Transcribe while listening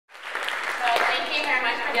Thank you very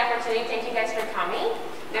much for the opportunity. Thank you guys for coming.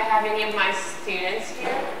 Do I have any of my students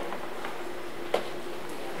here? I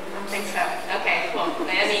don't think so. Okay, cool.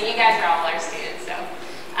 I mean, you guys are all our students, so.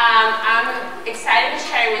 I'm excited to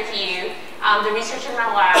share with you the research in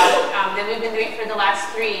our lab that we've been doing for the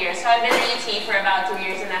last 3 years. So I've been at UT for about 2.5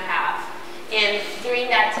 years. And during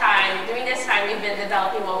this time, we've been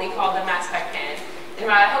developing what we call the MasSpec Pen. And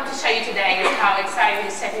what I hope to show you today is how exciting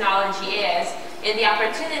this technology is and the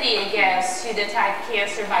opportunity it gives to detect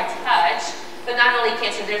cancer by touch. But not only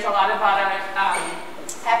cancer, there's a lot of other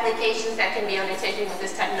applications that can be undertaken with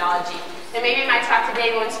this technology. And maybe my talk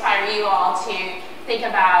today will inspire you all to think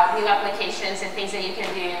about new applications and things that you can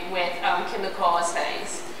do with chemical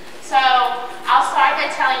studies. So I'll start by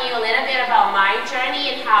telling you a little bit about my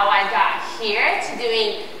journey and how I got here to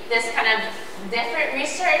doing this kind of different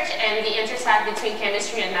research and the intersect between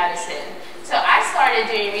chemistry and medicine. So I started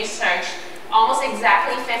doing research almost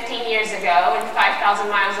exactly 15 years ago and 5,000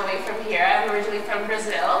 miles away from here. I'm originally from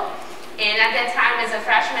Brazil. And at that time, as a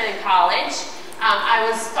freshman in college, I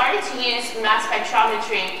was starting to use mass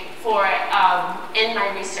spectrometry in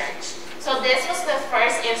my research. So this was the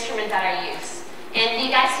first instrument that I used. And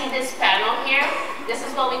you guys see this panel here? This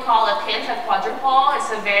is what we call a pentaquadrupole.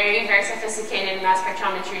 It's a very, very sophisticated mass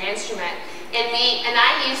spectrometry instrument. And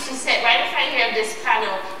I used to sit right in front here of this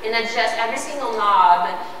panel and adjust every single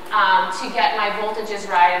knob to get my voltages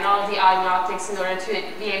right and all of the diagnostics in order to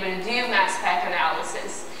be able to do mass spec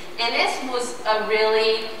analysis. And this was a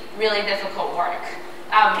really, really difficult work.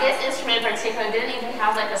 This instrument in particular didn't even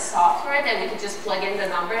have like a software that we could just plug in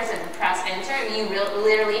the numbers and press enter. You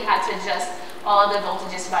literally had to adjust all of the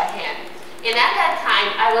voltages by hand. And at that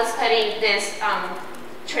time, I was studying this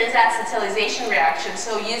transacetylization reaction,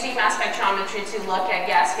 so using mass spectrometry to look at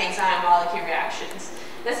gas phase ion molecule reactions.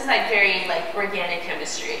 This is like very organic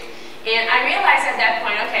chemistry. And I realized at that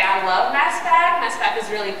point, okay, I love MasSpec. MasSpec is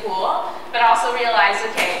really cool, but I also realized,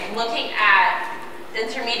 okay, looking at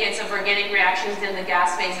intermediates of organic reactions in the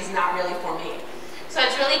gas phase is not really for me. So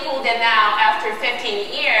it's really cool that now, after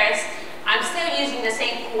 15 years, I'm still using the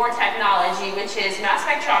same core technology, which is mass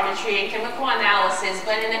spectrometry and chemical analysis,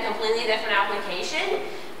 but in a completely different application,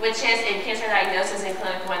 which is in cancer diagnosis and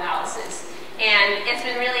clinical analysis. And it's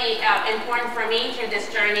been really important for me through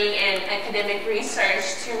this journey in academic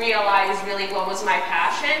research to realize really what was my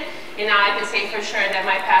passion. And now I can say for sure that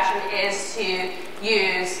my passion is to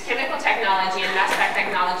use chemical technology and mass spec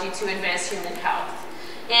technology to advance human health.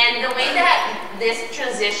 And the way that this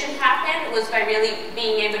transition happened was by really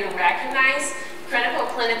being able to recognize critical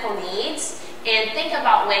clinical needs and think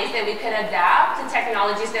about ways that we could adapt to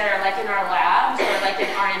technologies that are like in our labs or like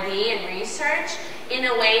in R&D and research in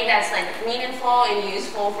a way that's like meaningful and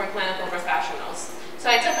useful for clinical professionals. So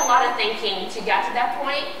it took a lot of thinking to get to that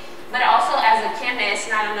point, but also as a chemist,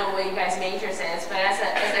 and I don't know what you guys' majors is, but as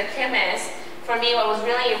a chemist, for me what was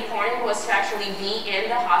really important was to actually be in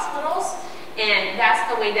the hospitals, and that's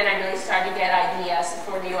the way that I really started to get ideas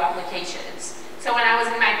for new applications. So when I was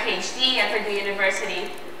in my PhD at Purdue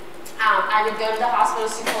University, I would go to the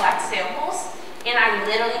hospitals to collect samples, and I would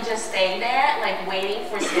literally just stay there, like waiting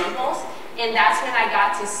for samples. And that's when I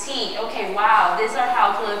got to see, okay, wow, these are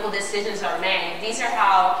how clinical decisions are made. These are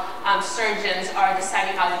how surgeons are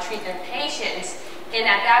deciding how to treat their patients. And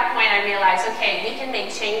at that point, I realized, okay, we can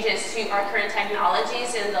make changes to our current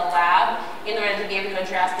technologies in the lab in order to be able to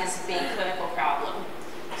address this big clinical problem.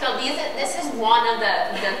 So this is one of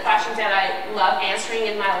the questions that I love answering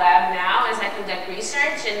in my lab now as I conduct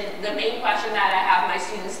research, and the main question that I have my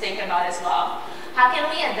students think about as well. How can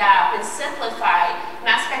we adapt and simplify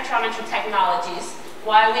mass spectrometry technologies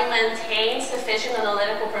while we maintain sufficient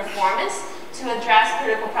analytical performance to address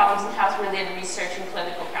critical problems in health-related research and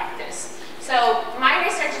clinical practice? So my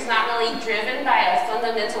research is not really driven by a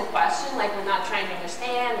fundamental question, like we're not trying to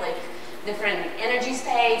understand like different energy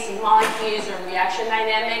states and molecules or reaction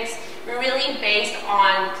dynamics. We're really based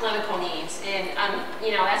on clinical needs, and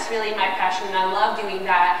that's really my passion, and I love doing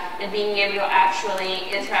that and being able to actually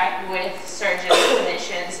interact with surgeons,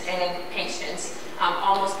 clinicians, and patients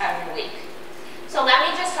almost every week. So let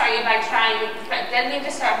me just start by telling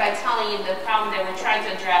you the problem that we're trying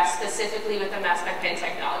to address specifically with the MasSpec Pen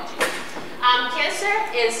technology. Cancer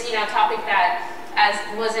is a topic that, as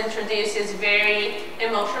was introduced, is very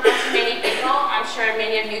emotional to many people. I'm sure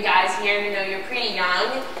many of you guys here, you're pretty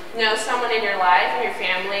young, know someone in your life, or your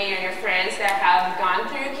family, or your friends that have gone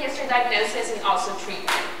through cancer diagnosis and also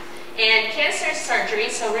treatment. And cancer surgery,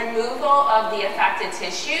 so removal of the affected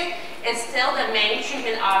tissue, is still the main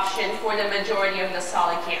treatment option for the majority of the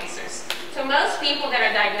solid cancers. So most people that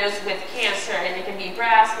are diagnosed with cancer, and it can be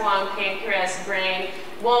breast, lung, pancreas, brain,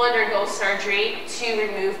 will undergo surgery to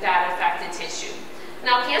remove that affected tissue.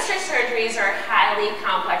 Now, cancer surgeries are highly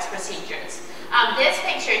complex procedures. This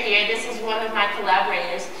picture here, this is one of my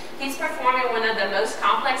collaborators. He's performing one of the most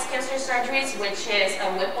complex cancer surgeries, which is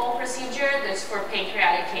a Whipple procedure that's for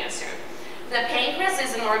pancreatic cancer. The pancreas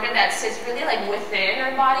is an organ that sits really like within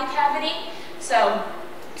our body cavity. So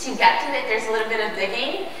to get to it, there's a little bit of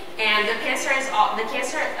digging. And the pancreas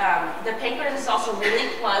is also really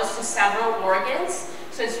close to several organs.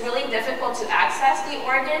 So it's really difficult to access the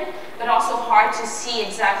organ, but also hard to see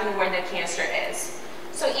exactly where the cancer is.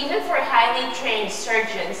 So even for highly trained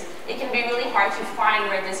surgeons, it can be really hard to find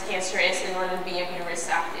where this cancer is in order to be able to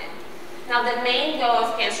resect it. Now, the main goal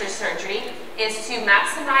of cancer surgery is to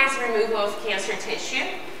maximize removal of cancer tissue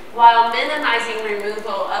while minimizing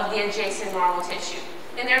removal of the adjacent normal tissue.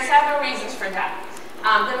 And there are several reasons for that.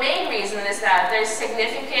 The main reason is that there's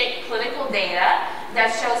significant clinical data that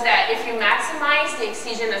shows that if you maximize the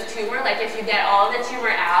excision of tumor, like if you get all the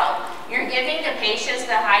tumor out, you're giving the patients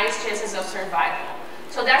the highest chances of survival.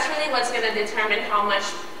 So that's really what's going to determine how much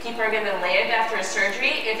people are going to live after a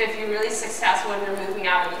surgery if you're really successful in removing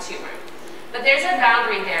out of the tumor. But there's a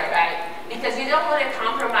boundary there, right? Because you don't want to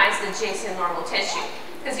compromise the adjacent normal tissue.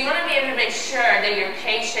 Because you want to be able to make sure that your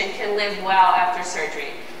patient can live well after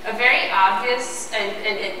surgery. A very obvious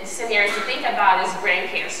scenario to think about is brain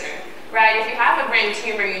cancer, right? If you have a brain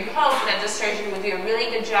tumor, you'd hope that the surgeon would do a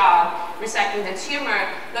really good job resecting the tumor,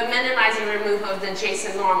 but minimizing removal of the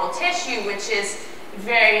adjacent normal tissue, which is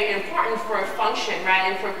very important for function, right,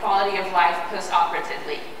 and for quality of life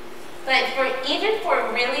post-operatively. But even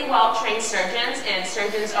for really well-trained surgeons, and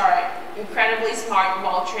surgeons are incredibly smart,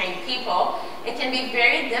 well-trained people, it can be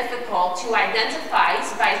very difficult to identify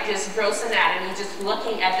by just gross anatomy, just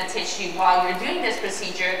looking at the tissue while you're doing this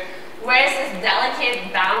procedure, where is this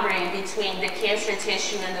delicate boundary between the cancer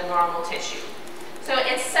tissue and the normal tissue. So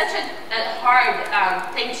it's such a hard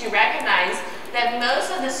thing to recognize that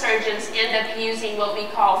most of the surgeons end up using what we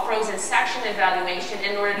call frozen section evaluation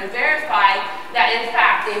in order to verify that in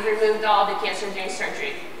fact they've removed all the cancer during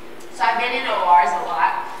surgery. So I've been in ORs a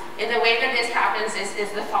lot, and the way that this happens is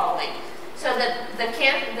the following. So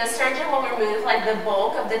the surgeon will remove like the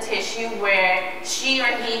bulk of the tissue where she or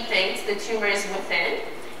he thinks the tumor is within,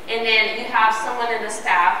 and then you have someone in the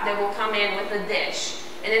staff that will come in with a dish,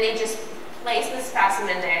 and then they just place the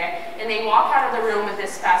specimen there, and they walk out of the room with this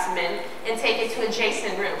specimen and take it to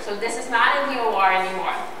adjacent room. So this is not in the OR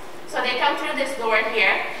anymore. So they come through this door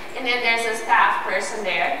here, and then there's a staff person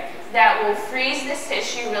there that will freeze this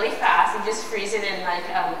tissue really fast and just freeze it in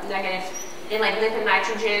like liquid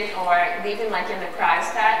nitrogen or even like in the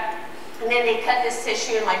cryostat. And then they cut this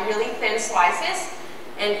tissue in like really thin slices.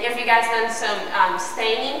 And if you guys done some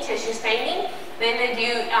staining, tissue staining, then they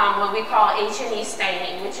do what we call H&E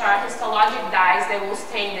staining, which are histologic dyes that will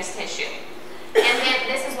stain this tissue. And then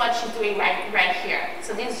this is what she's doing right here.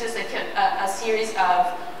 So this is just a series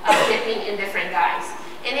of dipping in different dyes.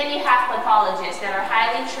 And then you have pathologists that are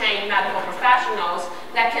highly trained medical professionals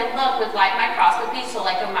that can look with light microscopy, so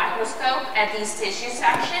like a microscope, at these tissue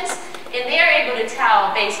sections. And they are able to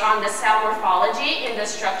tell, based on the cell morphology and the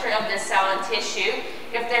structure of the cell and tissue,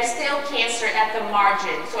 if there's still cancer at the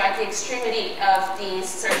margin, so at the extremity of the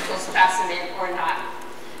surgical specimen or not.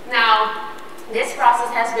 Now, this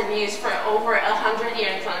process has been used for over 100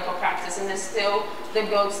 years in clinical practice and is still the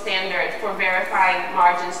gold standard for verifying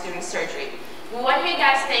margins during surgery. What do you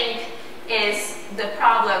guys think is the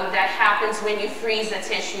problem that happens when you freeze the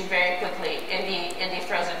tissue very quickly in the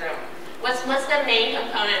frozen room? What's the main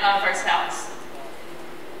component of our cells?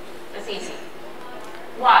 That's easy.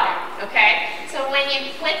 Water, okay? So when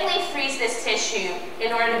you quickly freeze this tissue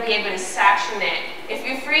in order to be able to section it, if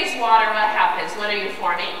you freeze water, what happens? What are you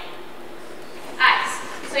forming?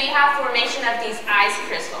 Ice. So you have formation of these ice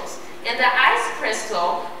crystals. And the ice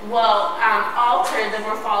crystal will alter the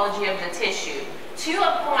morphology of the tissue to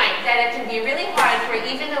a point that it can be really hard for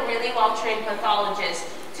even a really well-trained pathologist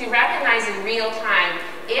to recognize in real time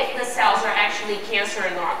if the cells are actually cancer or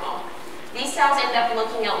normal. These cells end up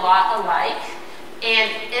looking a lot alike, and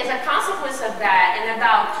as a consequence of that, in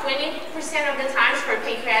about 20% of the times for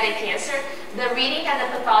pancreatic cancer, the reading that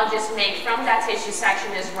the pathologists make from that tissue section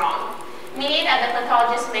is wrong. Meaning that the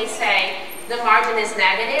pathologist may say, the margin is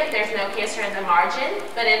negative, there's no cancer in the margin,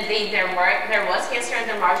 but indeed there was cancer in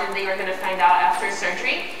the margin, they were going to find out after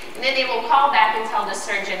surgery. And then they will call back and tell the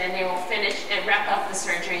surgeon, and they will finish and wrap up the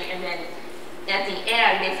surgery and then at the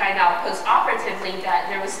end, they find out post-operatively that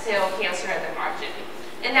there was still cancer at the margin.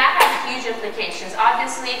 And that has huge implications.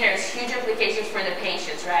 Obviously, there's huge implications for the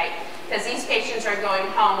patients, right? Because these patients are going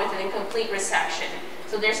home with an incomplete resection.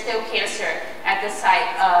 So there's still cancer at the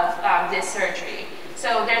site of this surgery.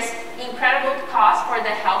 So there's incredible cost for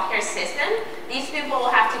the healthcare system. These people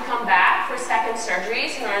will have to come back for second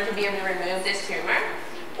surgeries in order to be able to remove this tumor.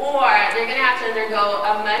 Or they're going to have to undergo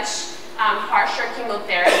a much harsher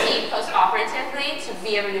chemotherapy post-operatively to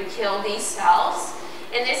be able to kill these cells.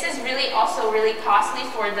 And this is really also really costly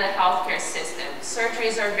for the healthcare system.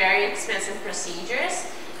 Surgeries are very expensive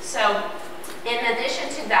procedures. So in addition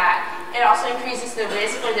to that, it also increases the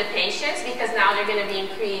risk for the patients because now they're going to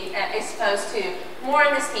be exposed to more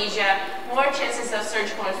anesthesia, more chances of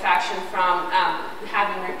surgical infection from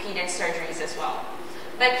having repeated surgeries as well.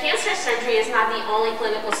 But cancer surgery is not the only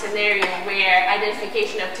clinical scenario where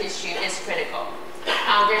identification of tissue is critical.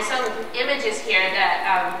 There's some images here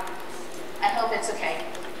that I hope it's okay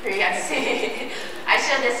for you guys to see. I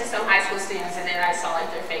showed this to some high school students and then I saw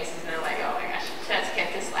like their faces and they're like, oh my gosh, let's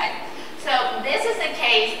get this slide. So this is the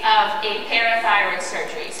case of a parathyroid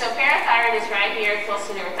surgery. So parathyroid is right here close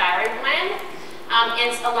to their thyroid gland.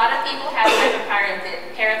 And a lot of people have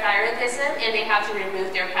parathyroidism and they have to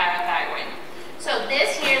remove their parathyroid. So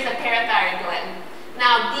this here is a parathyroid gland.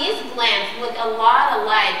 Now these glands look a lot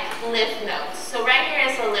alike lymph nodes. So right here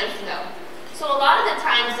is a lymph node. So a lot of the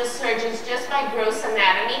times the surgeons, just by gross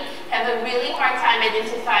anatomy, have a really hard time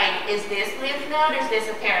identifying, is this lymph node or is this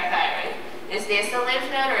a parathyroid? Is this a lymph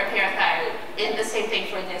node or a parathyroid? And the same thing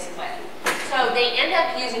for this gland. So they end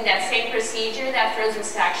up using that same procedure, that frozen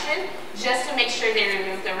section, just to make sure they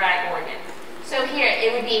remove the right organ. So here,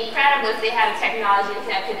 it would be incredible if they had a technology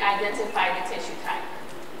that could identify the tissue type.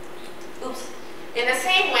 Oops. In the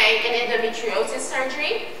same way, in endometriosis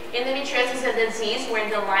surgery, endometriosis is a disease where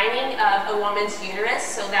the lining of a woman's uterus,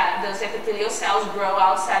 so that those epithelial cells grow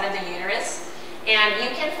outside of the uterus, and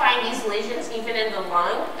you can find these lesions even in the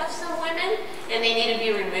lung of some women, and they need to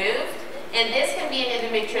be removed. And this can be an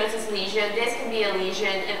endometriosis lesion, this can be a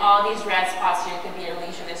lesion, and all these red spots here could be a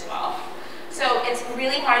lesion as well. So it's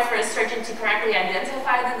really hard for a surgeon to correctly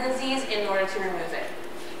identify the disease in order to remove it.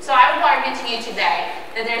 So I would argue to you today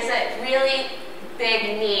that there's a really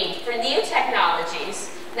big need for new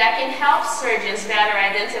technologies that can help surgeons better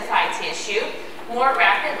identify tissue more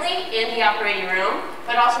rapidly in the operating room,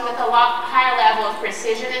 but also with a lot higher level of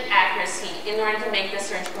precision and accuracy in order to make the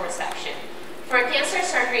surgical resection. For cancer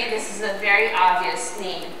surgery, this is a very obvious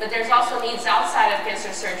need, but there's also needs outside of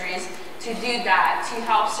cancer surgeries to do that, to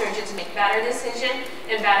help surgeons make better decisions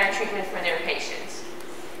and better treatment for their patients.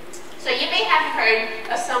 So you may have heard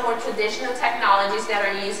of some more traditional technologies that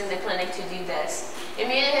are used in the clinic to do this.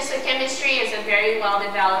 Immunohistochemistry is a very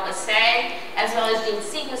well-developed assay, as well as gene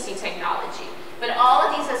sequencing technology. But all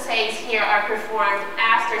of these assays here are performed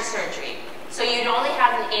after surgery. So you'd only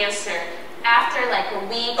have an answer after like a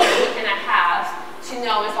week and a half to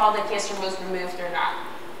know if all the cancer was removed or not.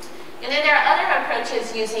 And then there are other approaches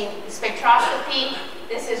using spectroscopy.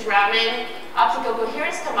 This is Raman, optical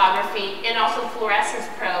coherence tomography, and also fluorescence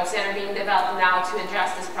probes that are being developed now to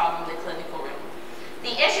address this problem in the clinical room.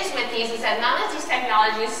 The issues with these is that none of these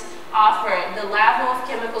technologies offer the level of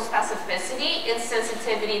chemical specificity and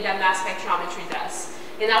sensitivity that mass spectrometry does.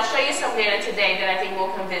 And I'll show you some data today that I think will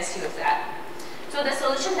convince you of that. So the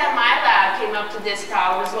solution that my lab came up to this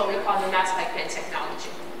problem is what we call the MasSpec Pen technology.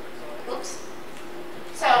 Oops.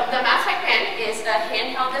 So the MasSpec Pen is a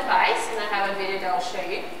handheld device, and I have a video that will show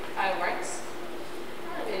you how it works.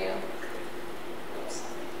 A video. Oops.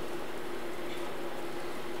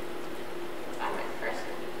 Find my first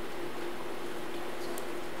one.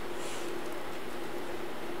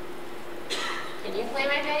 Can you play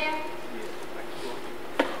my video?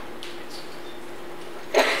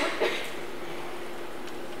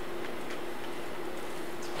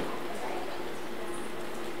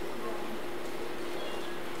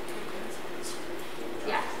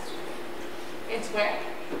 It's where?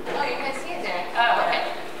 Oh, you guys see it there. Oh, okay.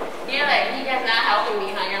 You're like, you guys not helping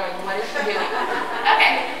me, huh? You're like, what is she doing?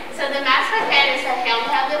 Okay, so the MasSpec Pen is a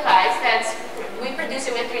handheld device we produce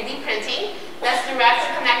it with 3D printing that's directly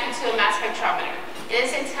connected to a mass spectrometer. It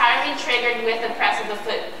is entirely triggered with the press of the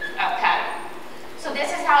foot paddle. So this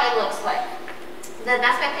is how it looks like. The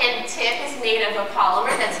MasSpec Pen tip is made of a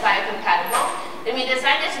polymer that's biocompatible, and we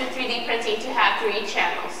designed this with 3D printing to have 3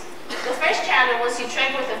 channels. The first channel, once you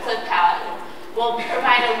trigger with a foot paddle, will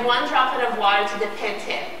provide a 1 droplet of water to the pen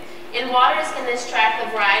tip. And water is going to extract a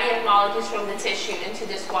variety of molecules from the tissue into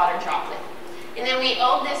this water droplet. And then we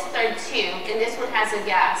owe this third tube, and this one has a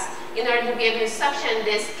gas, in order to be able to suction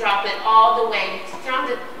this droplet all the way from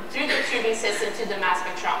the through the tubing system to the mass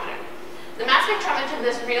spectrometer. The mass spectrometer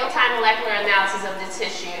does real-time molecular analysis of the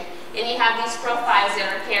tissue, and you have these profiles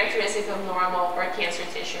that are characteristic of normal or cancer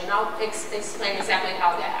tissue, and I'll explain exactly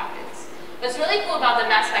how that happens. What's really cool about the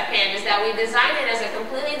MasSpec Pen is that we designed it as a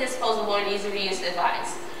completely disposable and easy-to-use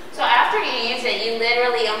device. So after you use it, you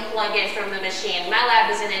literally unplug it from the machine. My lab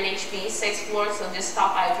is in NHB, 6th floor, so just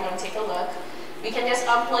stop by if you want to take a look. We can just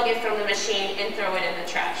unplug it from the machine and throw it in the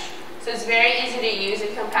trash. So it's very easy to use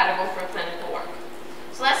and compatible for clinical work.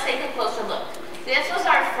 So let's take a closer look. This was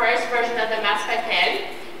our first version of the MasSpec Pen.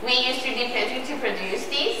 We used 3D printing to produce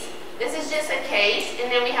these. This is just a case, and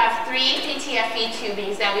then we have 3 PTFE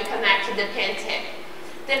tubings that we connect to the pen tip.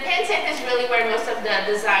 The pen tip is really where most of the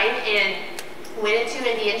design went into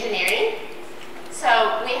in the engineering. So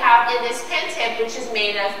we have in this pen tip, which is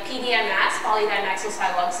made of PDMS,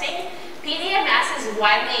 polydimethylsiloxane. PDMS is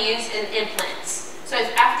widely used in implants. So it's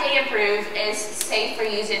FDA approved, it's safe for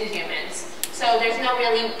use in humans. So there's no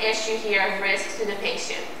really issue here of risk to the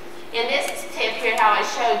patient. In this tip here, how I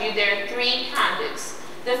showed you, there are 3 conduits.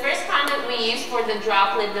 The first conduit we use for the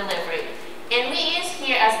droplet delivery. And we use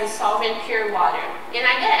here as the solvent pure water. And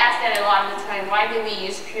I get asked that a lot of the time, why do we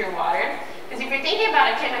use pure water? Because if you're thinking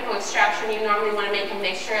about a chemical extraction, you normally want to make a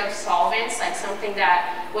mixture of solvents, like something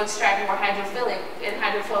that will extract more hydrophilic and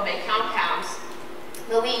hydrophobic compounds.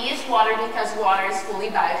 But we use water because water is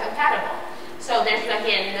fully biocompatible. So there's,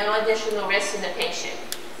 again, no additional risk to the patient.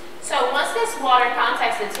 So once this water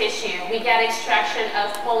contacts the tissue, we get extraction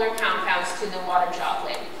of polar compounds to the water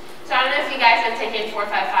droplet. So I don't know if you guys have taken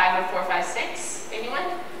 455 or 456, anyone?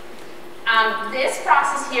 This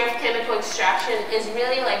process here of chemical extraction is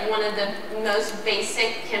really like one of the most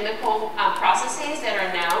basic chemical processes that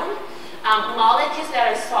are known. Molecules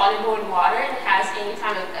that are soluble in water and has any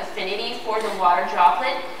kind of affinity for the water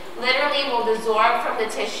droplet literally will desorb from the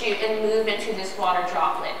tissue and move into this water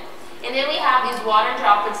droplet. And then we have these water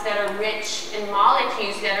droplets that are rich in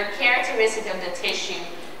molecules that are characteristic of the tissue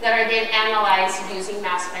that are then analyzed using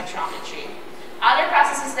mass spectrometry. Other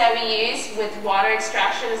processes that we use with water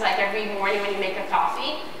extraction is like every morning when you make a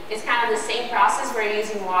coffee. It's kind of the same process. We're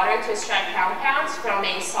using water to extract compounds from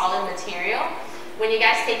a solid material. When you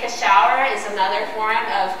guys take a shower, it's another form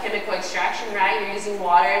of chemical extraction, right? You're using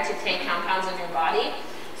water to take compounds of your body.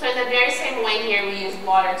 So in the very same way here, we use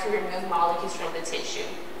water to remove molecules from the tissue.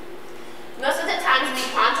 Most of the times we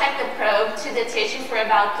contact the probe to the tissue for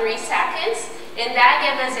about 3 seconds, and that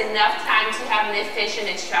gives us enough time to have an efficient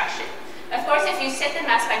extraction. Of course, if you sit the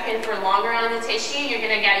MasSpec Pen for longer on the tissue, you're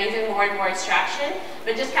going to get even more and more extraction,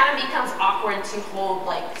 but it just kind of becomes awkward to hold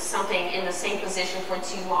like something in the same position for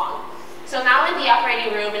too long. So now in the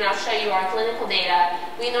operating room, and I'll show you our clinical data,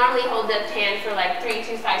 we normally hold the pen for like 3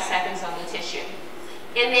 to 5 seconds on the tissue.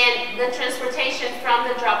 And then the transportation from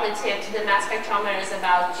the droplet tip to the mass spectrometer is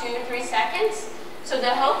about 2 to 3 seconds. So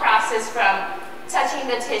the whole process from touching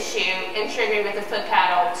the tissue and triggering with the foot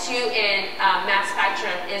paddle to in mass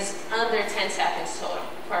spectrum is under 10 seconds total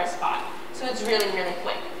per spot. So it's really, really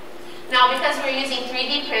quick. Now, because we're using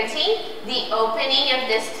 3D printing, the opening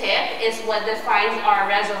of this tip is what defines our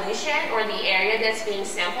resolution or the area that's being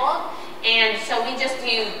sampled. And so we just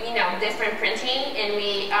do, different printing, and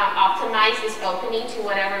we optimize this opening to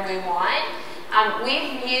whatever we want.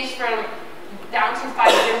 We've used from down to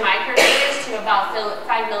 500 micrometers to about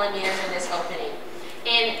 5 millimeters in this opening.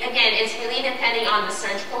 And again, it's really depending on the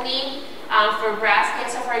surgical need. For breast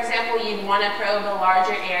cancer, for example, you'd want to probe a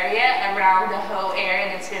larger area around the whole area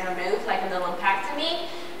that's been removed, like in the lumpectomy.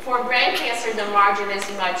 For brain cancer, the margin is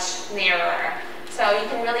much narrower. So you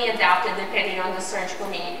can really adapt it depending on the surgical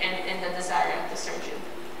need and the desire of the surgeon.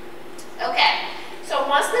 Okay, so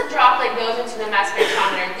once the droplet goes into the mass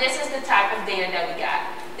spectrometer, this is the type of data that we got.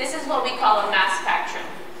 This is what we call a mass spectrum.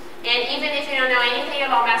 And even if you don't know anything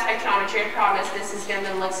about mass spectrometry, I promise this is going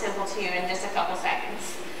to look simple to you in just a couple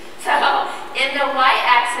seconds. So in the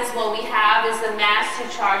y-axis, what we have is the mass to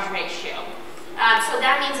charge ratio. So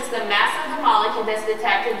that means it's the mass of the molecule that's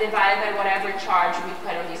detected divided by whatever charge we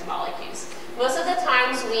put on these molecules. Most of the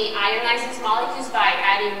times we ionize these molecules by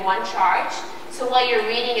adding 1 charge. So what you're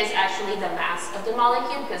reading is actually the mass of the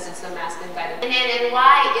molecule because it's the mass divided. And then in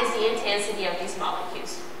Y is the intensity of these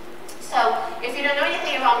molecules. So if you don't know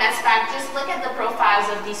anything about MasSpec, just look at the profiles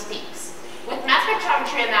of these peaks. With mass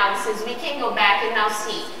spectrometry analysis, we can go back and now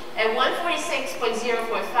see at 146.045,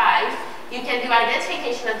 you can do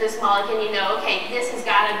identification of this molecule and you know, okay, this has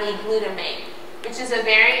got to be glutamate, which is a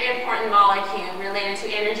very important molecule related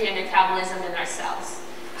to energy and metabolism in our cells.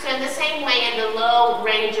 So in the same way, in the low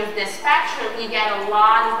range of this spectrum, you get a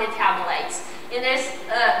lot of metabolites. And there's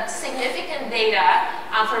significant data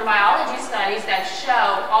from biology studies that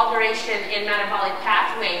show alteration in metabolic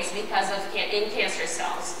pathways because of in cancer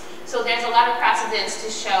cells. So there's a lot of precedents to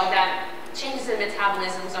show that changes in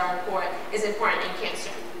metabolisms is important in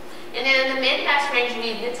cancer. And then in the mid-mass range,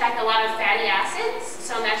 we detect a lot of fatty acids,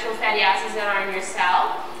 so natural fatty acids that are in your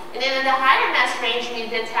cell. And then in the higher mass range, we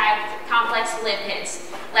detect complex lipids,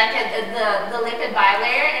 like the lipid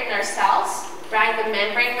bilayer in our cells, right? The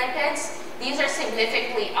membrane lipids. These are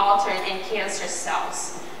significantly altered in cancer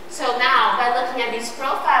cells. So now, by looking at these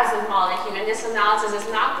profiles of molecule, and this analysis is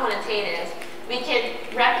not quantitative, we can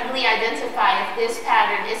rapidly identify if this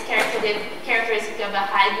pattern is characteristic of a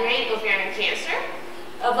high-grade ovarian cancer,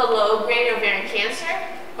 of a low-grade ovarian cancer,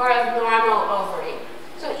 or of normal ovary.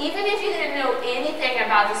 So even if you didn't know anything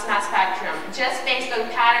about this mass spectrum, just based on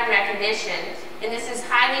pattern recognition, and this is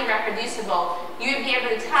highly reproducible, you'd be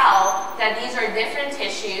able to tell that these are different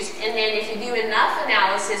tissues, and then if you do enough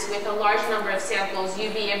analysis with a large number of samples,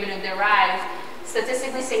 you'd be able to derive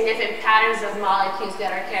statistically significant patterns of molecules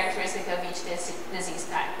that are characteristic of each disease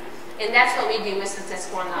type. And that's what we do with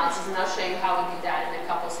statistical analysis, and I'll show you how we do that in a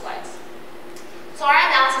couple slides. So our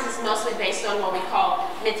analysis is mostly based on what we call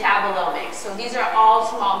metabolomics. So these are all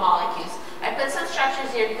small molecules. I put some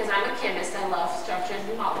structures here because I'm a chemist. I love structures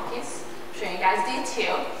and molecules. I'm sure you guys do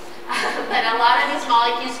too. But a lot of these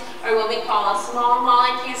molecules are what we call small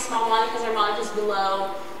molecules. Small molecules are molecules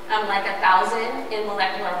below like 1,000 in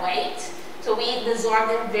molecular weight. So we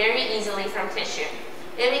desorb them very easily from tissue.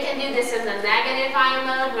 Then we can do this in the negative ion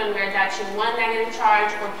mode when we're attaching one negative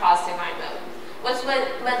charge, or positive ion mode. What's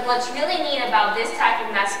really neat about this type of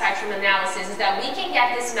mass spectrum analysis is that we can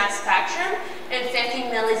get this mass spectrum in 50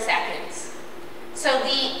 milliseconds. So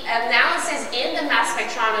the analysis in the mass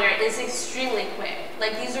spectrometer is extremely quick.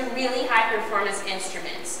 Like, these are really high performance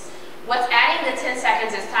instruments. What's adding the 10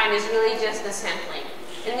 seconds of time is really just the sampling.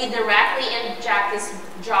 And we directly inject this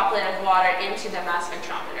droplet of water into the mass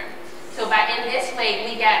spectrometer. So in this way,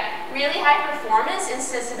 we get really high performance and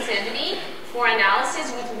sensitivity for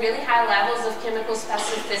analysis with really high levels of chemical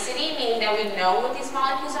specificity, meaning that we know what these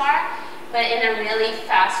molecules are, but in a really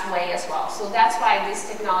fast way as well. So that's why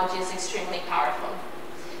this technology is extremely powerful.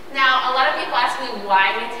 Now, a lot of people ask me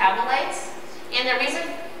why metabolites, and the reason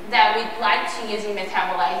that we like to using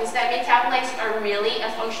metabolites is that metabolites are really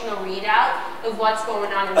a functional readout of what's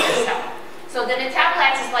going on in the cell. So the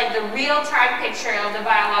metabolites is like the real-time picture of the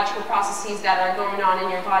biological processes that are going on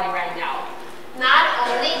in your body right now. Not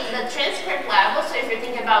only the transcript levels, so if you're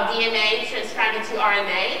thinking about DNA transcribing to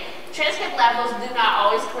RNA, transcript levels do not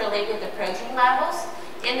always correlate with the protein levels,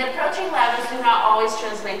 and the protein levels do not always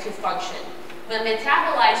translate to function. But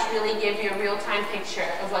metabolites really give you a real-time picture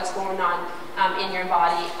of what's going on in your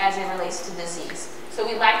body as it relates to disease. So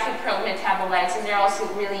we like to probe metabolites, and they're also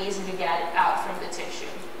really easy to get out from the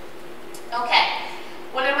tissue. Okay,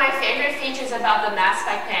 one of my favorite features about the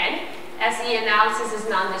MasSpec Pen is the analysis is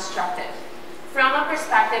non-destructive from a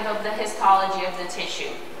perspective of the histology of the tissue.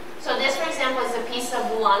 So this, for example, is a piece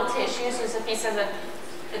of lung tissue. So it's a piece of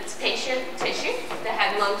it's patient tissue that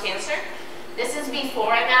had lung cancer. This is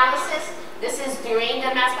before analysis. This is during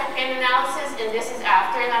the MasSpec Pen analysis, and this is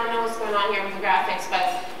after. And I don't know what's going on here with the graphics,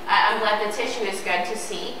 but I'm glad the tissue is good to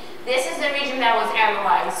see. This is the region that was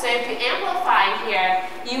analyzed. So if you amplify here,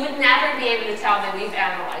 you would never be able to tell that we've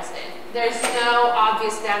analyzed it. There's no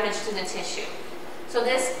obvious damage to the tissue. So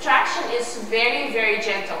this traction is very, very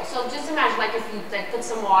gentle. So just imagine like if you put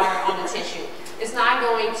some water on the tissue. It's not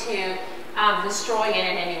going to destroy it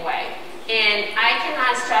in any way. And I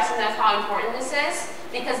cannot stress enough how important this is,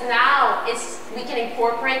 because now we can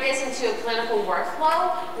incorporate this into a clinical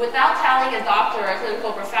workflow without telling a doctor or a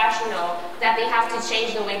clinical professional that they have to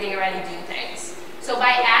change the way they already do things. So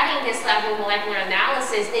by adding this level of molecular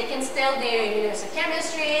analysis, they can still do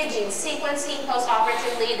immunohistochemistry, gene sequencing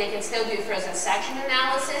post-operatively, they can still do frozen section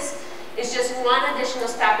analysis. It's just one additional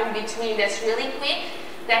step in between that's really quick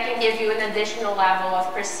that can give you an additional level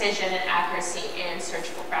of precision and accuracy in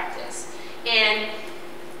surgical practice. And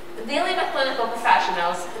dealing with clinical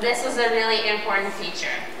professionals, this was a really important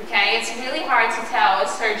feature, okay? It's really hard to tell a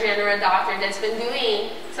surgeon or a doctor that's been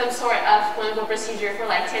doing some sort of clinical procedure for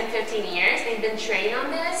like 10, 15 years. They've been trained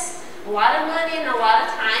on this, a lot of money and a lot of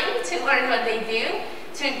time to learn what they do.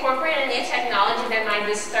 To incorporate a new technology that might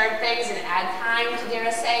disturb things and add time to their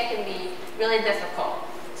assay can be really difficult.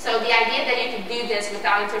 So the idea that you can do this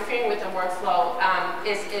without interfering with the workflow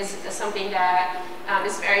is something that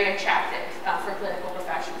is very attractive for clinical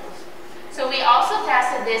professionals. So we also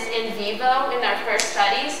tested this in vivo in our first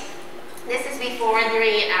studies. This is before,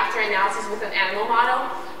 during, and after analysis with an animal model.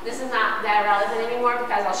 This is not that relevant anymore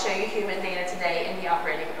because I'll show you human data today in the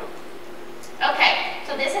operating room. Okay,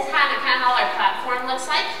 so this is kind of how our platform looks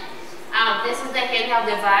like. This is the handheld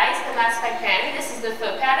device, the MasSpec Pen. This is the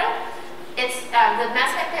foot pedal. It's the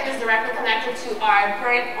MasSpec Pen is directly connected to our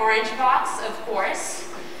burnt orange box, of course.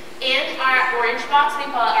 In our orange box, we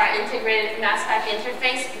call it our integrated MasSpec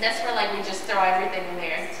interface. That's where like we just throw everything in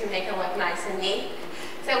there to make it look nice and neat.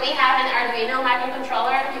 So we have an Arduino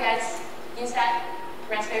microcontroller. You guys use that?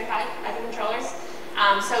 Raspberry Pi microcontrollers.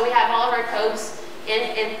 So we have all of our codes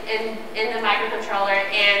in the microcontroller,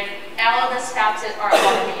 and all of the steps are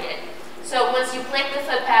automated. So once you click the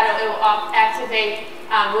foot pedal, it will activate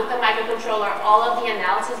with the microcontroller all of the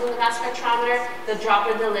analysis of the mass spectrometer, the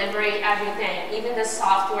droplet delivery, everything. Even the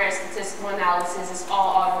software statistical analysis is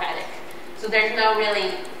all automatic. So there's no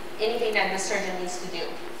really anything that the surgeon needs to do.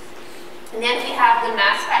 And then we have the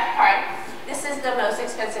MasSpec part. This is the most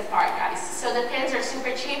expensive part, guys. So the pins are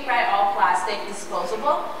super cheap, right? All plastic,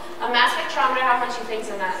 disposable. A mass spectrometer, how much you think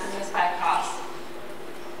a MasSpec costs?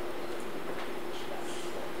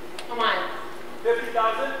 Come on.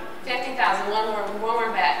 50,000? 50,000. One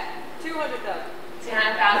more bet. 200,000.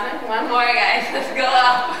 200,000. One more, guys. Let's go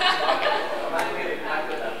up.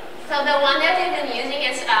 So the one that we've been using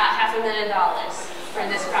is $500,000 for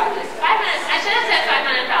this project. I should have said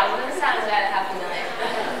 500,000. This sounds bad at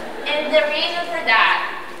 $500,000. And the reason for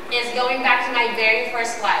that is going back to my very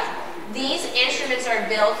first slide. These instruments are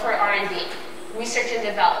built for R&D, research and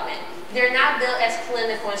development. They're not built as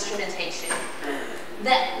clinical instrumentation.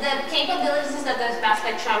 The capabilities of the mass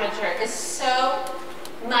spectrometer is so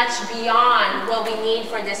much beyond what we need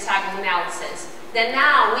for this type of analysis that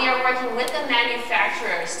now we are working with the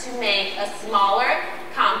manufacturers to make a smaller,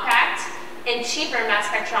 compact, and cheaper mass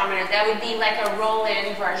spectrometer that would be like a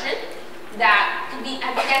roll-in version. That could be,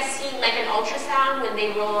 have you guys seen like an ultrasound when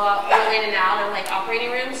they roll in and out of like operating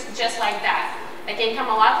rooms? Just like that. It can come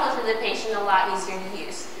a lot closer to the patient, a lot easier to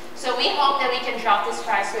use. So we hope that we can drop this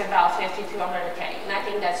price to about 50 to 100K, and I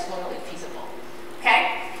think that's totally feasible.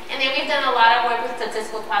 Okay? And then we've done a lot of work with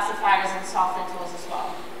statistical classifiers and software tools as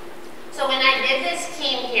well. So when I did this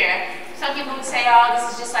scheme here, some people would say, oh, this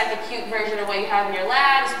is just like a cute version of what you have in your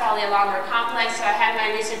lab. It's probably a lot more complex. So I had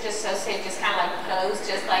my research associate just kind of like pose,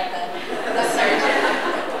 just like the surgeon.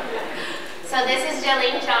 So this is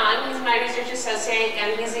Jalene John. He's my research associate,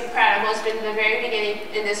 and he's incredible. He's been in the very beginning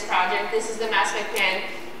in this project. This is the MasSpec Pen.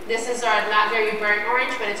 This is our not very burnt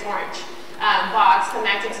orange, but it's orange box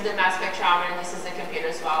connected to the mass spectrometer. And this is the computer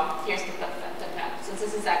as well. Here's the pad. So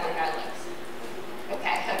this is exactly how it looks.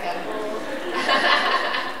 Okay.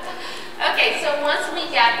 Okay, so once we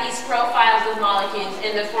get these profiles of molecules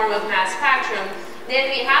in the form of mass spectrum, then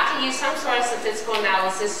we have to use some sort of statistical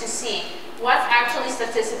analysis to see what's actually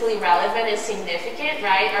statistically relevant and significant,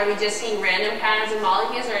 right? Are we just seeing random patterns of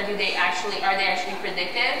molecules, or are they actually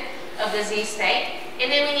predictive of disease state? And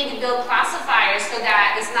then we need to build classifiers so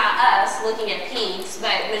that it's not us looking at peaks,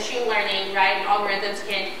 but machine learning, right, and algorithms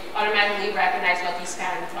can automatically recognize what these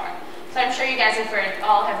patterns are. So I'm sure you guys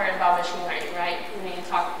all have heard about machine learning, right? We need to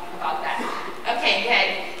talk about that. Okay, good.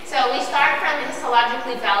 So we start from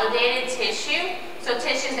histologically validated tissue. So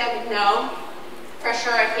tissues that we know for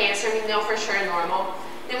sure are cancer, we know for sure are normal.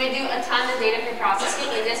 Then we do a ton of data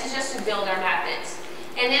preprocessing, and this is just to build our methods.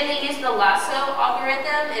 And then we use the lasso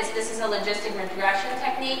algorithm. This is a logistic regression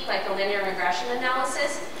technique, like a linear regression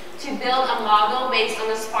analysis, to build a model based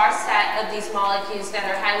on a sparse set of these molecules that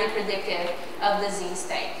are highly predictive of disease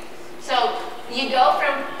state. So you go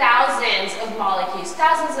from thousands of molecules,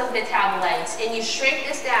 thousands of metabolites, and you shrink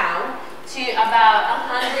this down to about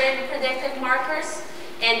 100 predictive markers.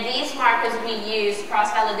 And these markers we use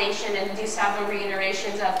cross-validation and do several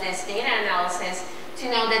reiterations of this data analysis to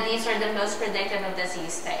know that these are the most predictive of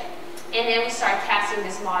disease state. And then we start casting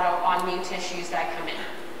this model on new tissues that come in.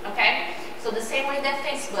 Okay? So the same way that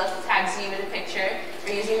Facebook tags you in a picture,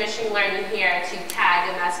 we're using machine learning here to tag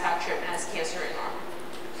a mass spectrum as cancer or normal.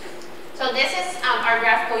 So this is our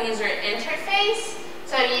graphical user interface.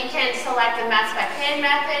 So you can select the MasSpec Pen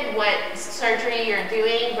method, what surgery you're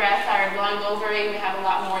doing, breast, thyroid, lung, ovary. We have a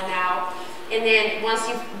lot more now. And then once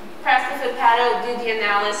you press the foot pedal, do the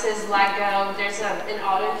analysis, let go. There's an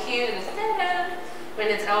auto cue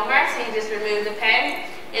when it's over. So you just remove the pen.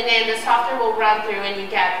 And then the software will run through and you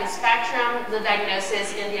get the spectrum, the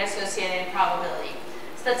diagnosis, and the associated probability.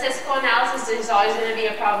 Statistical analysis, there's always going to be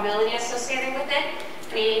a probability associated with it,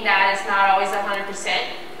 meaning that it's not always 100%,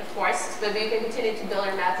 of course, but we can continue to build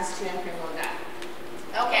our methods to improve on that.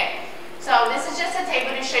 Okay, so this is just a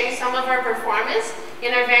table to show you some of our performance.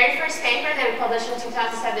 In our very first paper that we published in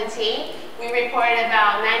 2017, we reported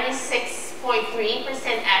about 96.3%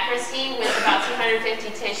 accuracy with about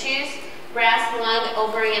 250 tissues, breast, lung,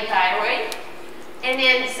 ovary, and thyroid. And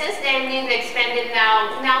then since then, we've expanded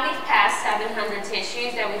now we've passed 700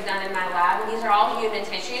 tissues that we've done in my lab. And these are all human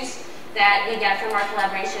tissues that we get from our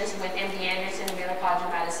collaborations with MD Anderson, Baylor College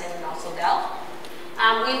of Medicine, and also Delft.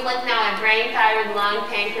 We've looked now at brain, thyroid, lung,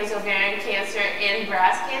 pancreas, ovarian cancer, and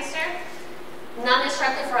breast cancer.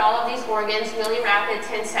 Non-destructive for all of these organs, really rapid,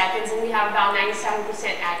 10 seconds, and we have about 97%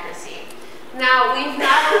 accuracy. Now, we've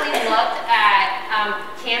not only looked at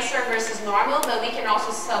cancer versus normal, but we can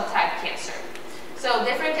also subtype cancer. So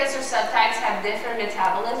different cancer subtypes have different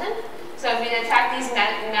metabolism. So if we detect these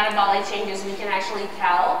metabolic changes, we can actually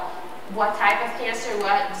tell what type of cancer,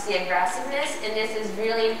 what is the aggressiveness, and this is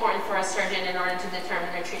really important for a surgeon in order to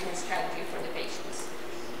determine their treatment strategy for the patients.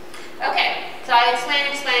 Okay, so I explained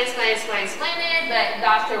it, but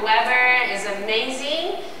Dr. Weber is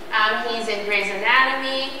amazing. He's in Grey's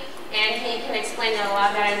Anatomy, and he can explain it a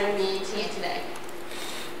lot better than me to you today.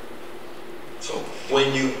 So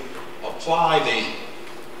when you apply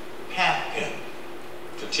the pen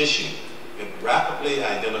to tissue, it rapidly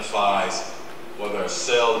identifies whether a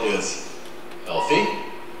cell is healthy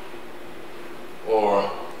or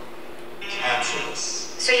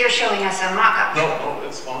cancerous. So you're showing us a mock-up? No,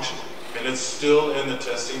 it's functional. And it's still in the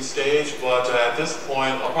testing stage, but at this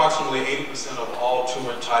point, approximately 80% of all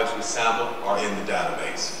tumor types we sample are in the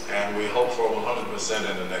database. And we hope for 100%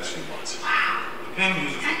 in the next few months. Wow. That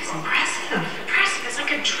is impressive. Impressive. It's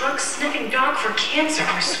like a drug-sniffing dog for cancer.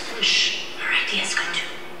 Swoosh. Our idea's good too.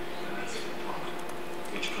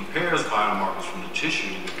 Which compares biomarkers from the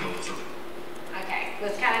tissue with those of Okay,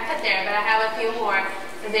 let's kind of cut there, but I have a few more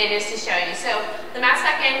data to show you. So the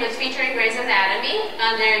MasSpec Pen was featured in Grey's Anatomy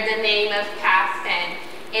under the name of Pen,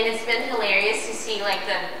 and it's been hilarious to see like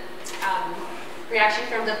the reaction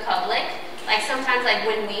from the public. Like sometimes, like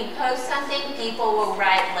when we post something, people will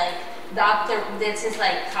write like, this is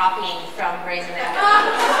like copying from Grey's Anatomy.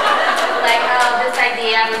 Like, oh, this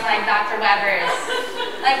idea was like Dr. Weber's.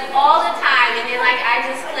 Like all the time, and then like I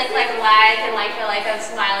just click like and like feel like a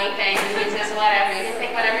smiling face and use this whatever. You can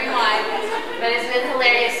think whatever you want. But it's been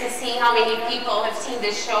hilarious to see how many people have seen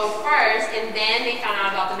this show first, and then they found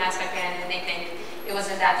out about the MasSpec Pen and they think it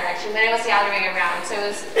was in that direction. But it was the other way around. So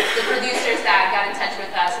it was the producers that got in touch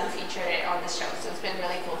with us and featured it on the show. So it's been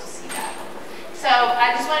really cool to see that. So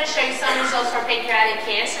I just want to show you some results for pancreatic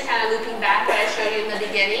cancer, kind of looping back what I showed you in the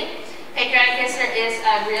beginning. Pancreatic cancer is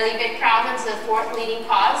a really big problem. It's the 4th leading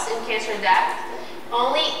cause in cancer death.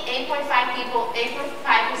 Only 8.5% of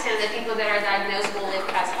the people that are diagnosed will live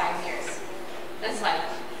past 5 years. That's like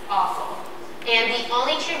awful. And the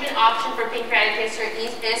only treatment option for pancreatic cancer is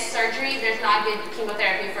surgery. There's not good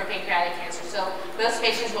chemotherapy for pancreatic cancer. So most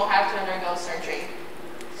patients will have to undergo surgery.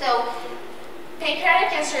 So pancreatic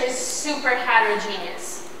cancer is super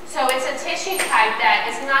heterogeneous. So it's a tissue type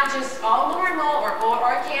that is not just all normal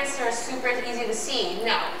or cancer is super easy to see.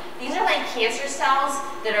 No, these are like cancer cells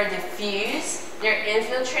that are diffuse, they're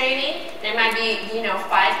infiltrating. There might be, 5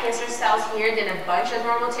 cancer cells here, then a bunch of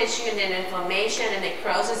normal tissue, and then inflammation and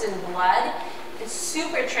necrosis in blood. It's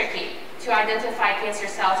super tricky to identify cancer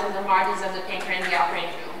cells in the margins of the pancreas in the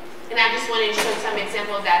operating room. And I just wanted to show some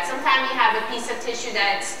example of that. Sometimes you have a piece of tissue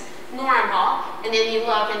that's normal, and then you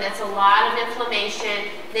look and it's a lot of inflammation,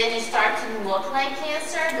 then you start to look like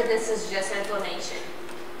cancer, but this is just inflammation.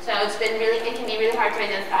 So it can be really hard to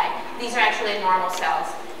identify. These are actually normal cells.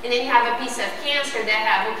 And then you have a piece of cancer that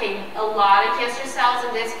have, a lot of cancer cells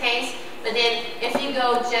in this case, but then if you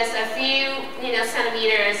go just a few,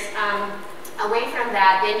 centimeters away from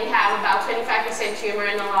that, then you have about 25% tumor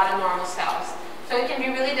and a lot of normal cells. So it can be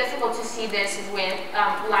really difficult to see this with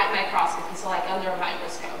light microscopy, so like under a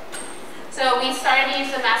microscope. So we started to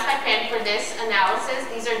use the MasSpec Pen for this analysis.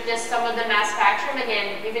 These are just some of the mass spectrum.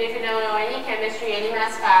 Again, even if you don't know any chemistry, any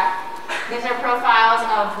mass spec, these are profiles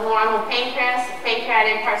of normal pancreas,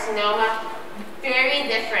 pancreatic carcinoma. Very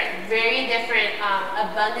different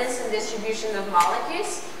abundance and distribution of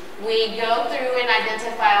molecules. We go through and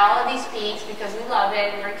identify all of these peaks because we love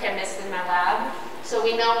it. We're chemists in my lab. So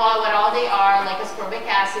we know what all they are, like ascorbic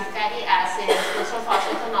acid, fatty acids,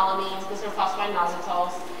 glycerphosphate-phenolamides,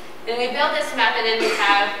 glycerphosphate-inositols. And we built this method and we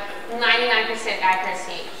have 99%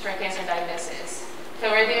 accuracy for cancer diagnosis.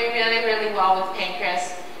 So we're doing really, really well with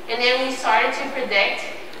pancreas. And then we started to predict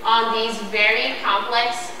on these very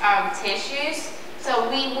complex tissues. So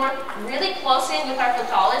we work really closely with our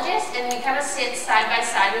pathologists and we kind of sit side by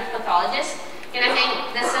side with pathologists. And I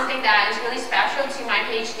think that's something that is really special to my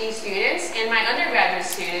PhD students and my undergraduate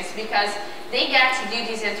students because they get to do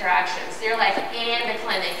these interactions. They're like in the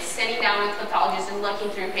clinic, sitting down with pathologists and looking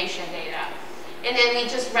through patient data. And then we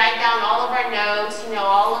just write down all of our notes,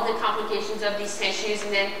 all of the complications of these tissues,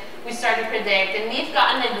 and then we start to predict. And we've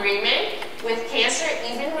gotten agreement with cancer,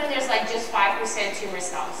 even when there's like just 5% tumor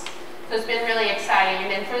cells. So it's been really exciting.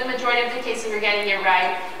 And then for the majority of the cases, we're getting it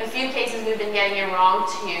right. A few cases we've been getting it wrong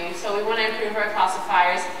too. So we want to improve our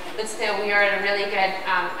classifiers, but still we are at a really good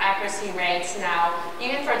accuracy rates now,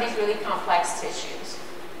 even for these really complex tissues.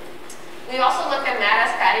 We also look at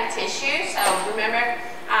metastatic tissue. So remember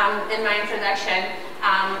in my introduction,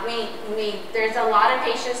 there's a lot of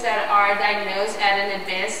patients that are diagnosed at an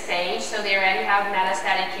advanced stage, so they already have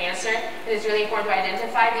metastatic cancer. It is really important to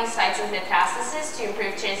identify these sites of metastasis to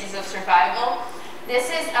improve chances of survival. This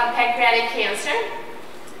is pancreatic cancer.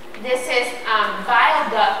 This is bile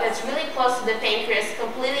duct that's really close to the pancreas,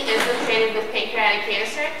 completely infiltrated with pancreatic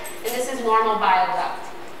cancer, and this is normal bile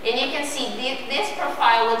duct. And you can see this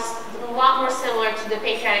profile looks a lot more similar to the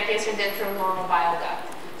pancreatic cancer than from normal bile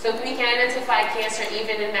duct. So we can identify cancer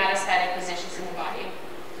even in metastatic positions in the body.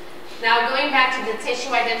 Now going back to the tissue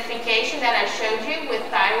identification that I showed you with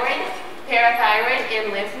thyroid, parathyroid, and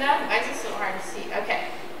lymph node. Why is it so hard to see? Okay.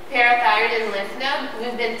 Parathyroid and lymph node.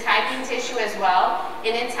 We've been typing tissue as well.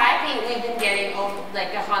 And in typing, we've been getting like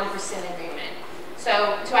 100% agreement.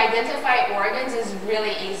 So to identify organs is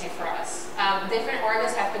really easy for us. Different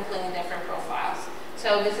organs have completely different profiles.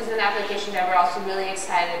 So this is an application that we're also really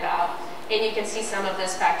excited about. And you can see some of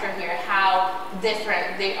this factor here, how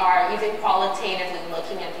different they are, even qualitatively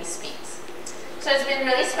looking at these peaks. So it's been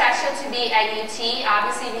really special to be at UT,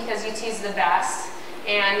 obviously because UT is the best.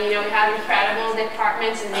 And we have incredible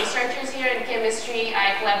departments and researchers here in chemistry.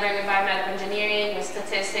 I collaborate with biomedical engineering, with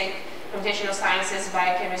statistics, computational sciences,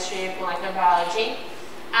 biochemistry, and molecular biology.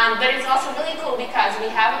 But it's also really cool because we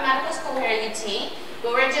have a medical school here at UT,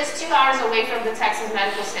 but we're just 2 hours away from the Texas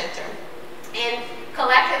Medical Center. And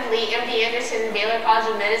collectively, MD Anderson and Baylor College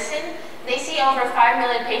of Medicine, they see over 5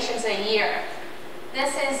 million patients a year.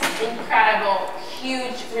 This is incredible,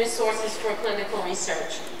 huge resources for clinical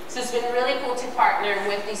research. So it's been really cool to partner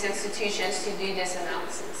with these institutions to do this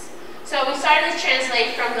analysis. So we started to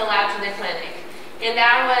translate from the lab to the clinic. And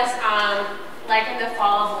that was like in the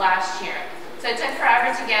fall of last year. So it took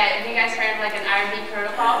forever to get, have you guys heard of like an IRB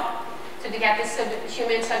protocol? So to get this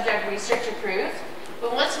human subject research approved.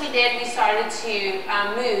 But once we did, we started to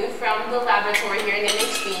move from the laboratory here in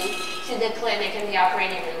MHB to the clinic in the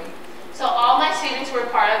operating room. So all my students were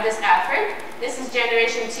part of this effort. This is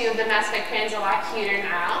generation 2 of the MasSpec Pen's a lot cuter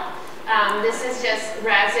now. This is just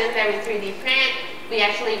resin that we 3D print. We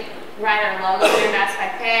actually write our logo in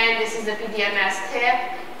MasSpec Pen. This is the PDMS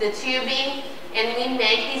tip, the tubing, and we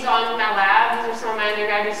make these all in my lab. These are some of my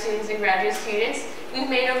undergraduate students and graduate students. We've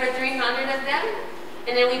made over 300 of them.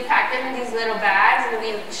 And then we pack them in these little bags and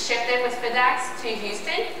we ship them with FedEx to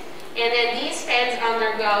Houston. And then these pens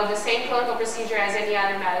undergo the same clinical procedure as any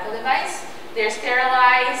other medical device. They're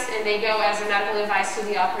sterilized and they go as a medical device to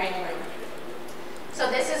the operating room. So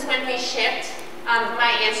this is when we shipped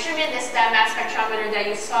my instrument, this is that mass spectrometer that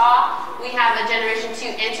you saw. We have a generation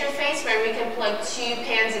 2 interface where we can plug 2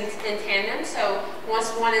 pens in tandem. So once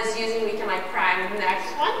one is using, we can like prime the next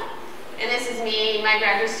one. And this is me, my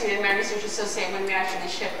graduate student, my research associate when we actually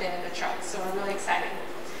shipped it in the truck. So we're really excited.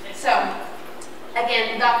 So,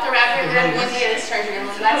 again, Dr. Rapper and Livia in surgery.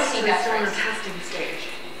 Let's see that on the first. testing stage.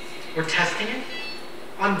 We're testing it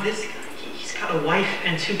on this guy. He's got a wife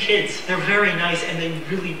and 2 kids. They're very nice and they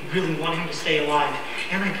really, really want him to stay alive.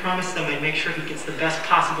 And I promised them I'd make sure he gets the best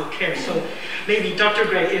possible care. So maybe, Dr.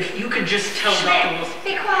 Gray, if you could just tell Dr. Wilson.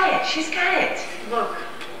 Be quiet, she's got it. Look,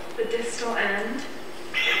 the distal end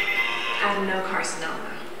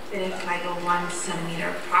adenocarcinoma. If I go 1 centimeter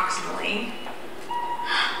approximately.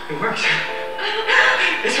 It works.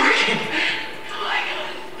 It's working. Oh my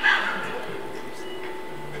God.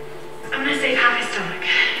 I'm gonna save half his stomach.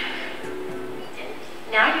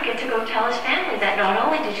 Now you get to go tell his family that not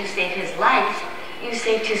only did you save his life, you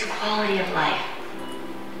saved his quality of life.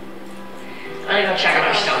 I'm gonna go check on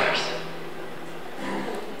our stoners.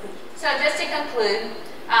 So just to conclude,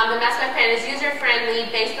 the MasSpec Pen is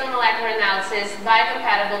user-friendly, based on molecular analysis,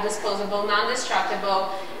 biocompatible, disposable,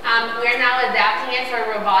 non-destructible. We're now adapting it for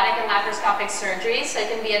robotic and laparoscopic surgery, so it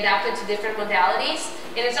can be adapted to different modalities.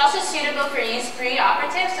 And it's also suitable for use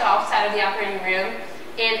pre-operative, so outside of the operating room,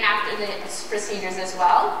 and after the procedures as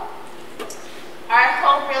well. Our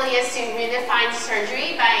hope really is to redefine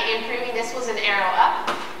surgery by improving, this was an arrow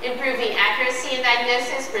up, improving accuracy in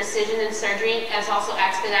diagnosis, precision in surgery, as also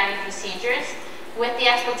expediting procedures, with the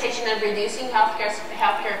expectation of reducing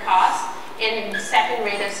healthcare costs and second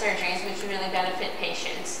rate of surgeries, which really benefit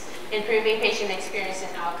patients, improving patient experience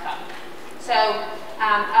and outcome. So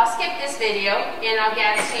I'll skip this video and I'll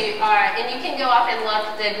get to and you can go up and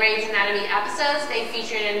look the Grey's Anatomy episodes. They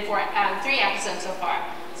featured in 3 episodes so far.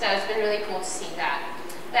 So it's been really cool to see that.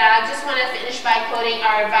 But I just want to finish by quoting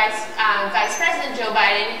our Vice President Joe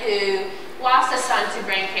Biden, who lost a son to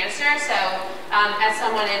brain cancer. So as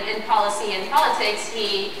someone in policy and politics,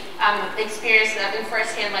 he experienced in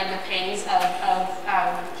firsthand like the pains of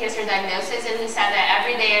cancer diagnosis, and he said that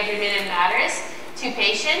every day, every minute matters to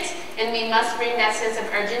patients, and we must bring that sense of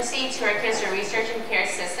urgency to our cancer research and care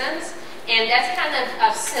systems. And that's kind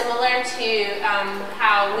of similar to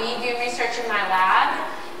how we do research in my lab.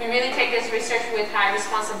 We really take this research with high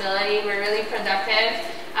responsibility. We're really productive.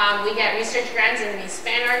 We get research grants and we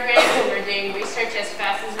spend our grants, and we're doing research as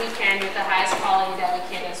fast as we can with the highest quality that we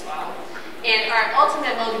can as well. And our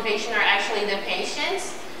ultimate motivation are actually the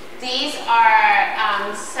patients. These are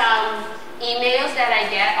some emails that I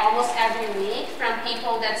get almost every week from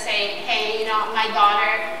people that say, hey, you know, my daughter,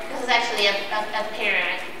 this is actually a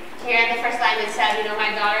parent. Here at the first line it said, you know,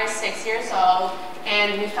 my daughter is 6 years old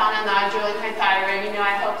and we found a nodule in her thyroid. You know,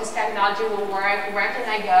 I hope this technology will work. Where can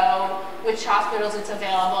I go? Which hospitals it's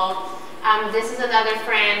available? This is another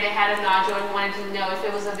friend that had a nodule and wanted to know if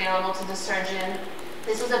it was available to the surgeon.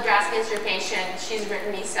 This was a breast cancer patient. She's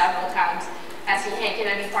written me several times asking, hey, can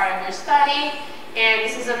I be part of your study? And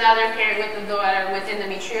this is another parent with a daughter with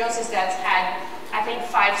endometriosis that's had, I think,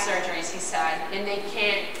 5 surgeries, he said, and they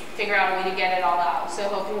can't figure out a way to get it all out. So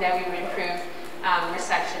hoping that we would improve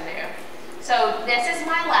resection there. So this is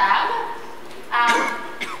my lab.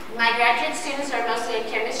 My graduate students are mostly in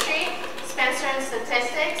chemistry, Spencer in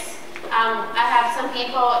statistics. I have some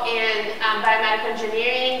people in biomedical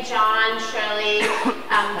engineering, John, Shirley,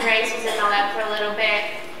 Grace was in the lab for a little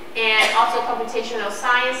bit, and also computational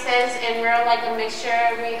sciences, and we're like a mixture.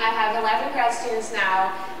 I have 11 grad students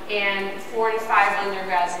now and 4 to 5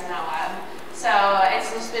 undergrads in our lab. So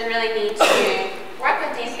it's just been really neat to work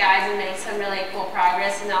with these guys and make some really cool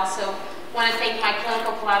progress, and also want to thank my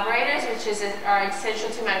clinical collaborators, which are essential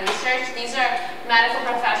to my research. These are medical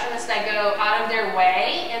professionals that go out of their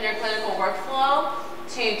way in their clinical workflow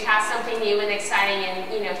to test something new and exciting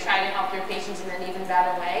and, you know, try to help their patients in an even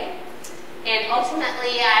better way. And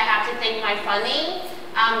ultimately, I have to thank my funding.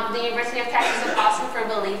 The University of Texas is awesome for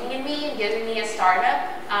believing in me and giving me a startup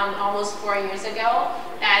almost 4 years ago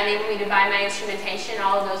that enabled me to buy my instrumentation,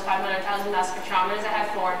 all of those 500,000 mass spectrometers. I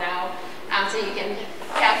have 4 now, so you can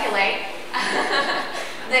calculate.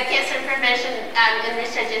 The Cancer Prevention and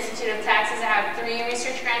Research Institute of Texas, I have 3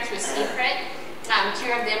 research grants with secret.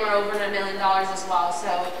 2 of them are over $1 million as well. So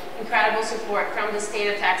incredible support from the state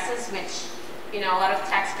of Texas, which, you know, a lot of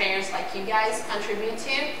taxpayers like you guys contribute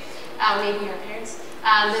to, maybe your parents.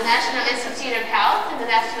 The National Institute of Health and the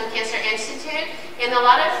National Cancer Institute, and a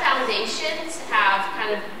lot of foundations have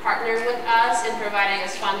kind of partnered with us in providing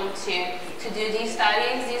us funding to do these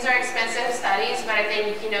studies. These are expensive studies, but I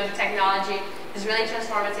think, you know, the technology is really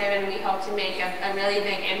transformative, and we hope to make a really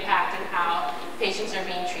big impact in how patients are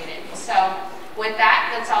being treated. So with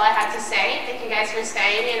that, that's all I have to say. Thank you guys for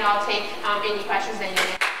staying, and I'll take any questions that you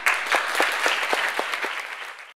may have.